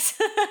thanks.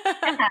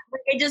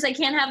 I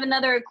can't have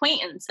another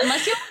acquaintance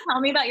unless you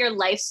tell me about your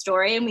life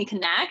story and we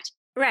connect.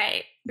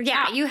 Right.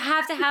 Yeah. You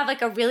have to have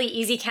like a really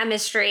easy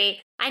chemistry.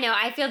 I know.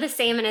 I feel the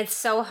same, and it's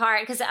so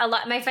hard because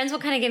my friends will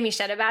kind of give me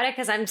shit about it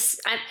because I'm.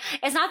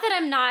 It's not that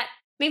I'm not.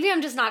 Maybe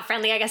I'm just not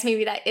friendly. I guess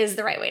maybe that is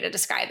the right way to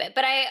describe it.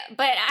 But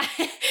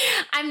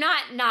I'm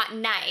not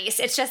nice.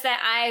 It's just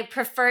that I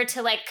prefer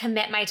to like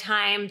commit my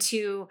time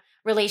to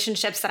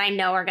relationships that I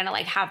know are going to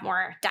like have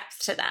more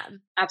depth to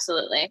them.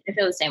 Absolutely. I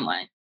feel the same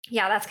way.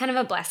 Yeah. That's kind of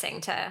a blessing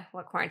to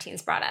what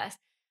quarantine's brought us.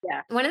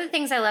 Yeah. One of the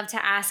things I love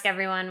to ask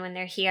everyone when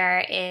they're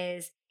here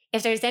is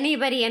if there's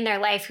anybody in their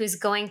life who's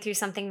going through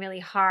something really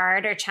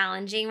hard or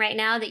challenging right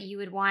now that you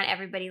would want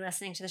everybody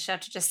listening to the show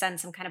to just send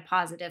some kind of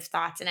positive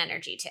thoughts and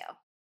energy to.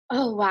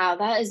 Oh, wow.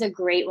 That is a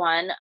great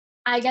one.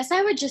 I guess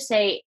I would just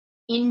say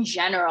in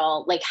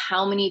general, like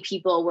how many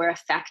people were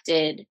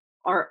affected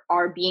or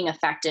are being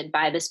affected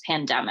by this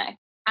pandemic.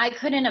 I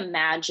couldn't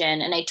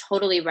imagine, and I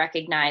totally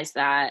recognize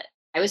that.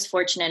 I was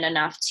fortunate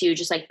enough to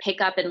just like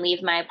pick up and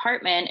leave my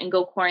apartment and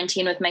go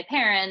quarantine with my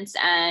parents,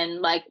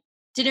 and like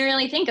didn't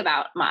really think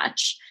about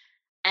much.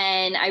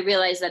 And I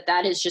realized that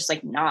that is just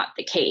like not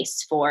the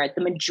case for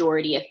the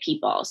majority of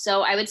people.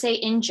 So I would say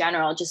in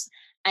general, just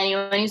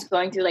anyone who's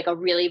going through like a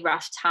really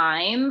rough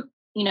time,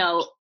 you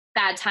know,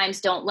 bad times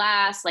don't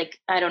last. Like,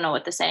 I don't know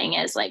what the saying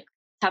is, like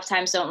tough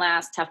times don't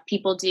last, tough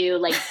people do.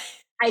 Like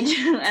I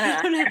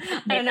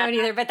don't know it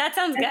either, but that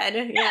sounds good.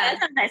 Yeah. That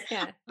sounds nice.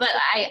 Yeah. But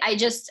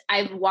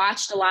I've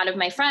watched a lot of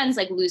my friends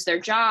like lose their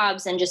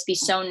jobs and just be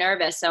so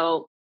nervous.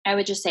 So I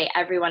would just say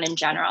everyone in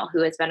general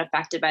who has been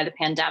affected by the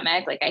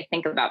pandemic, like I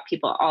think about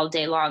people all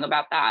day long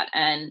about that,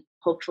 and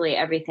hopefully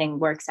everything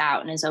works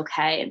out and is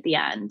okay at the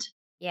end.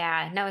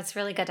 Yeah, no, it's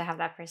really good to have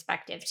that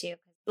perspective too.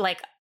 Like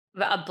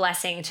a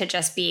blessing to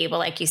just be able,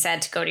 like you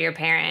said, to go to your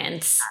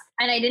parents.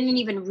 And I didn't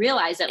even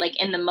realize it like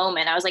in the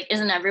moment. I was like,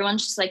 isn't everyone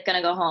just like going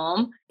to go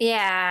home?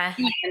 Yeah.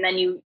 And then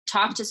you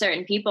talk to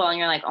certain people and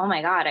you're like, oh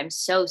my God, I'm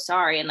so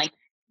sorry. And like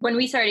when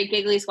we started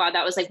Giggly Squad,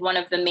 that was like one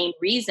of the main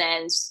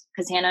reasons,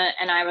 because Hannah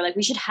and I were like,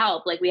 we should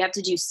help. Like we have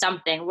to do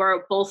something.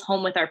 We're both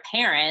home with our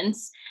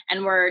parents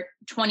and we're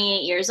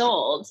 28 years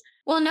old.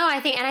 Well, no, I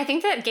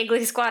think that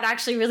Giggly Squad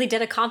actually really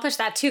did accomplish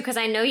that too, because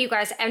I know you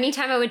guys,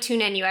 anytime I would tune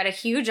in, you had a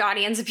huge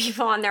audience of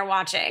people on there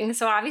watching.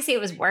 So obviously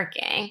it was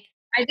working.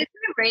 I just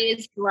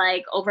raised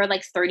like over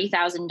like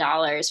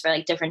 $30,000 for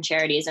like different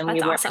charities. And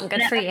that's awesome.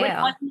 Good for you.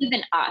 It wasn't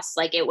even us.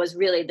 Like it was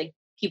really the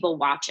people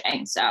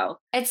watching. So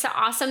it's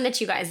awesome that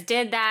you guys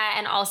did that.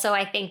 And also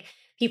I think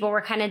people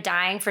were kind of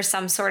dying for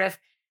some sort of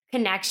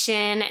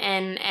connection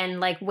and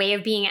like way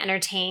of being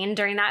entertained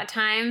during that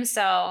time.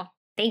 So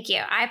thank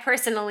you. I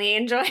personally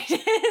enjoyed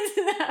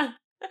it.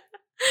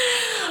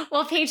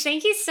 Well, Paige,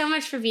 thank you so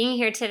much for being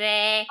here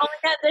today. Oh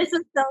my God, this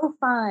is so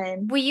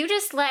fun. Will you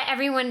just let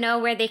everyone know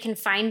where they can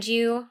find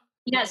you?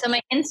 Yeah, so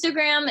my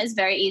Instagram is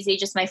very easy,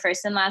 just my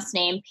first and last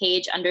name,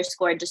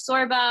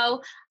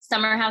 Paige_DeSorbo.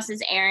 Summer House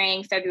is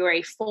airing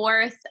February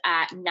 4th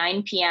at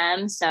 9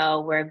 p.m. So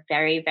we're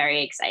very,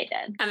 very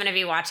excited. I'm going to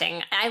be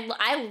watching.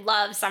 I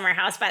love Summer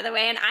House, by the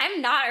way, and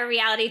I'm not a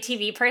reality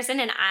TV person,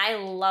 and I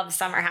love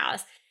Summer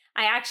House.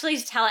 I actually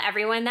tell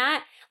everyone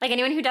that. Like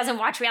anyone who doesn't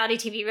watch reality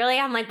TV, really,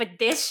 I'm like, but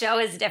this show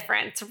is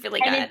different. It's really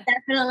good. And it's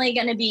definitely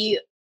going to be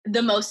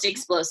the most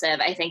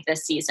explosive, I think,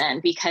 this season,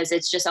 because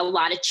it's just a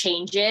lot of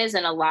changes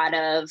and a lot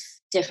of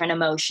different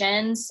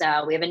emotions.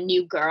 So we have a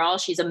new girl.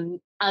 She's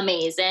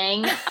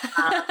amazing.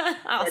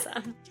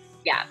 Awesome.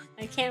 Yeah.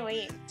 I can't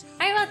wait. All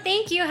right, well,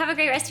 thank you. Have a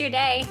great rest of your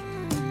day.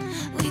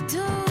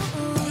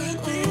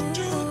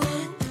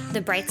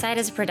 The Bright Side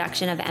is a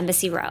production of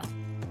Embassy Row.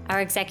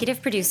 Our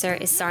executive producer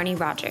is Sarni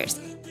Rogers.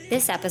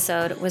 This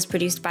episode was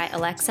produced by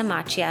Alexa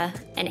Machia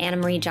and Anna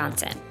Marie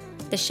Johnson.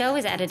 The show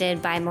is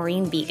edited by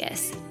Maureen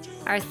Begas.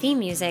 Our theme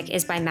music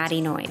is by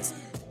Maddie Noise.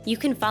 You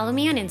can follow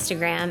me on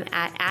Instagram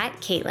at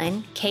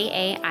Kaitlyn,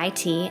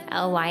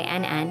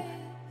 KAITLYNN,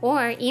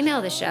 or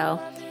email the show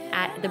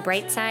at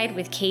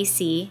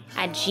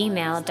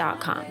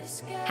thebrightsidewithkc@gmail.com.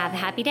 Have a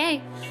happy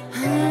day.